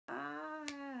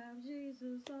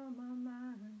Jesus on my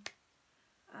mind.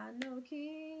 I know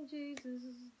King Jesus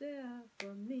is there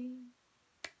for me.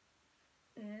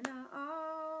 And I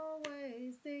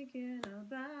always thinking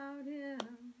about him.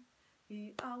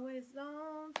 He always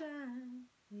on time.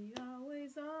 He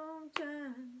always on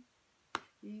time.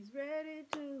 He's ready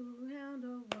to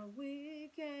handle what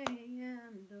we can't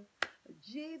handle.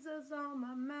 Jesus on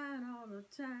my mind all the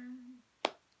time.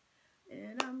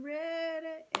 And I'm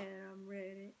ready, and I'm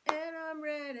ready, and I'm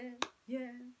ready,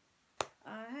 yeah.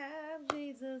 I have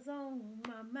Jesus on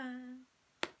my mind.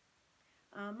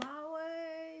 I'm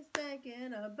always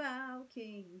thinking about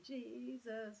King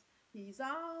Jesus. He's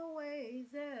always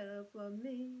there for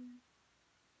me.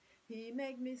 He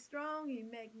make me strong, he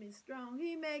make me strong,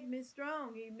 he make me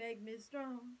strong, he make me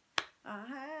strong. I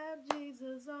have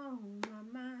Jesus on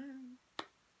my mind.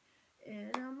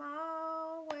 And I'm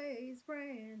always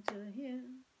praying to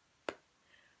him.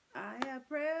 I have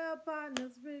prayer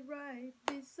partners right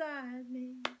beside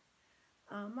me.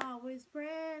 I'm always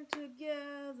praying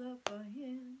together for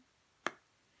him.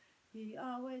 He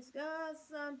always got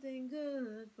something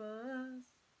good for us.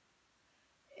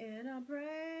 And I'm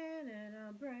praying, and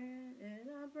I'm praying, and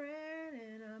I'm praying,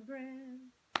 and I'm praying.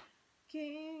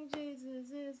 King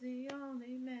Jesus is the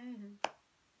only man.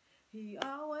 He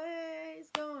always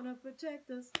gonna protect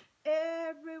us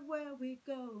everywhere we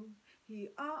go.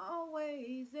 He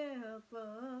always there for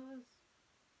us.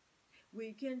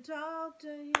 We can talk to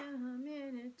him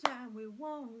anytime we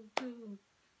want to.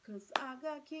 'Cause I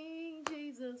got King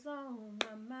Jesus on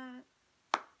my mind.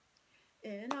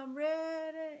 And I'm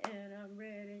ready, and I'm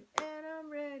ready, and I'm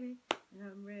ready, and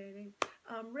I'm ready.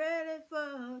 I'm ready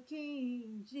for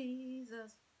King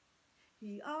Jesus.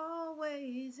 He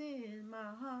always in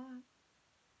my heart.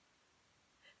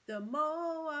 The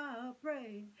more I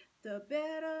pray, the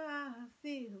better I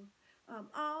feel. I'm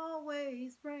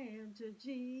always praying to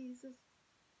Jesus.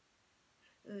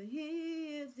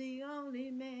 He is the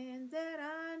only man that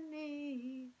I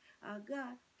need. I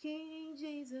got King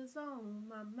Jesus on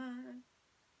my mind.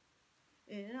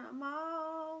 And I'm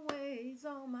always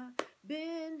on my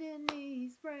bending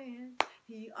knees praying.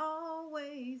 He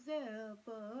always there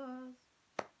for us.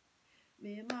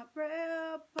 Me and my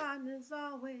prayer partners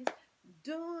always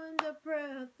doing the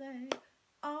prayer thing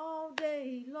all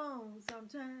day long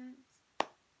sometimes.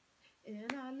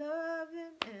 And I love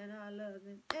him, and I love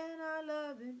him, and I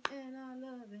love him, and I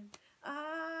love him.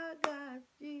 I got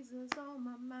Jesus on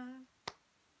my mind,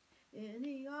 and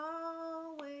he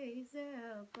always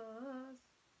there for us.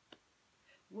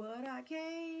 What I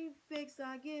can't fix,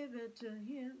 I give it to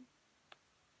him.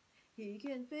 He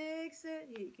can fix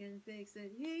it, he can fix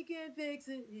it, he can fix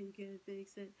it, he can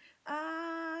fix it.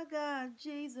 I got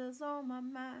Jesus on my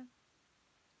mind.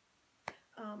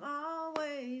 I'm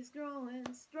always growing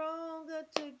stronger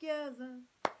together.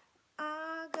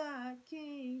 I got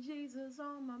King Jesus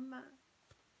on my mind.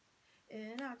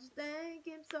 And I just thank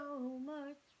him so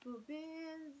much for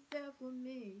being there for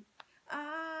me.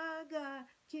 I got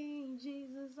King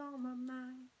Jesus on my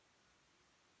mind.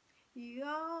 He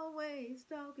always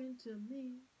talking to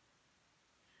me.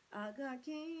 I got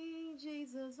King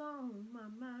Jesus on my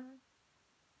mind.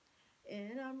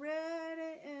 And I'm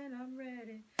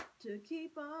ready to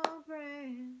keep on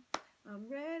praying. I'm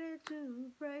ready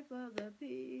to pray for the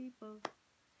people.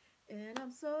 And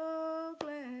I'm so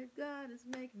glad God is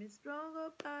making me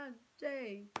stronger by the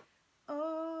day.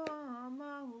 Oh, I'm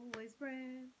always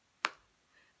praying.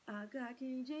 I got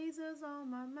King Jesus on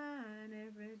my mind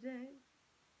every day.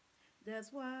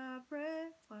 That's why I pray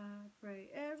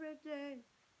every day,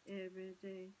 every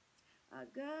day. I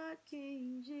got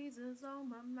King Jesus on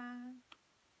my mind.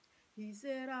 He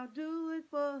said, I'll do it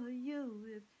for you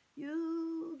if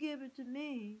you give it to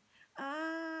me.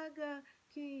 I got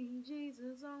King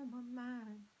Jesus on my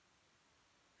mind.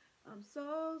 I'm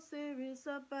so serious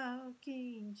about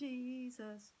King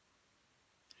Jesus.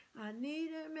 I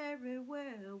need him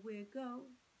everywhere we go.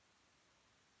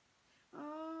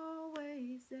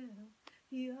 Always there,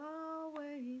 he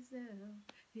always there.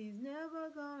 He's never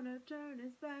gonna turn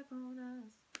his back on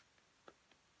us.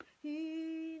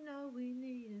 He know we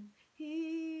need him,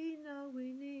 he know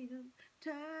we need him.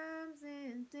 Times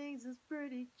and things is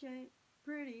pretty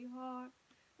hard.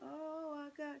 Oh, I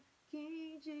got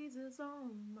King Jesus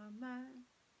on my mind.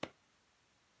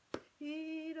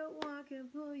 He the one can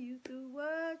pull you through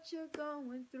what you're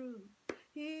going through.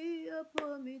 He'll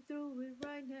pull me through it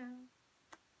right now.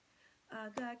 I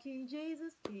got King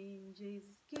Jesus, King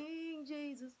Jesus, King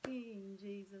Jesus, King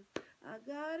Jesus. I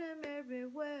got him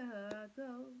everywhere I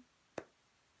go.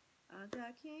 I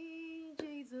got King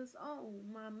Jesus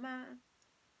on my mind.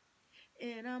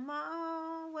 And I'm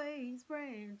always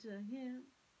praying to him.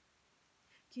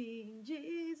 King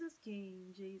Jesus,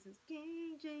 King Jesus,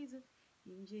 King Jesus,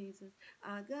 King Jesus.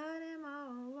 I got him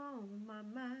all on my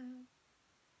mind.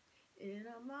 And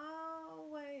I'm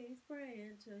always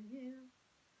praying to him.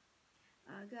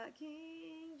 I got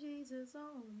King Jesus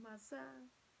on my side.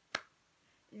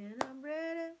 And I'm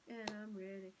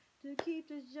ready to keep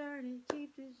this journey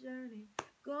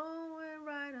going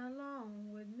right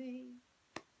along with me.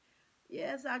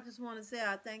 Yes, I just want to say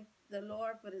I thank the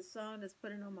Lord for this song that's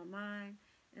putting on my mind.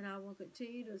 And I will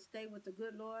continue to stay with the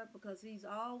good Lord because He's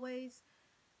always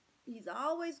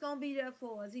going to be there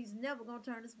for us. He's never going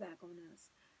to turn his back on us.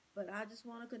 But I just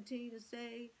want to continue to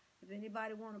say, if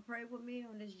anybody want to pray with me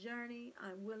on this journey,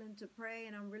 I'm willing to pray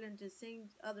and I'm willing to sing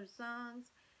other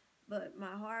songs. But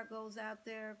my heart goes out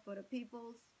there for the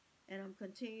peoples, and I'm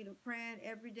continuing to praying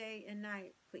every day and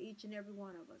night for each and every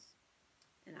one of us.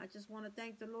 And I just want to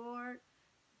thank the Lord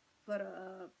for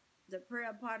the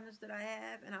prayer partners that I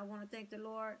have, and I want to thank the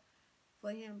Lord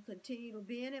for him continue to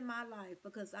being in my life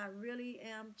because I really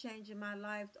am changing my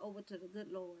life over to the good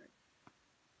Lord.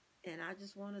 And I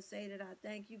just want to say that I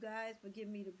thank you guys for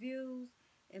giving me the views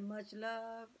and much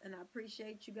love. And I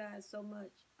appreciate you guys so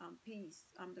much. Peace.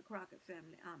 I'm the Crockett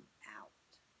family. I'm out.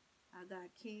 I got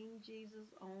King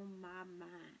Jesus on my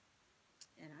mind.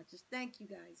 And I just thank you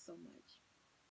guys so much.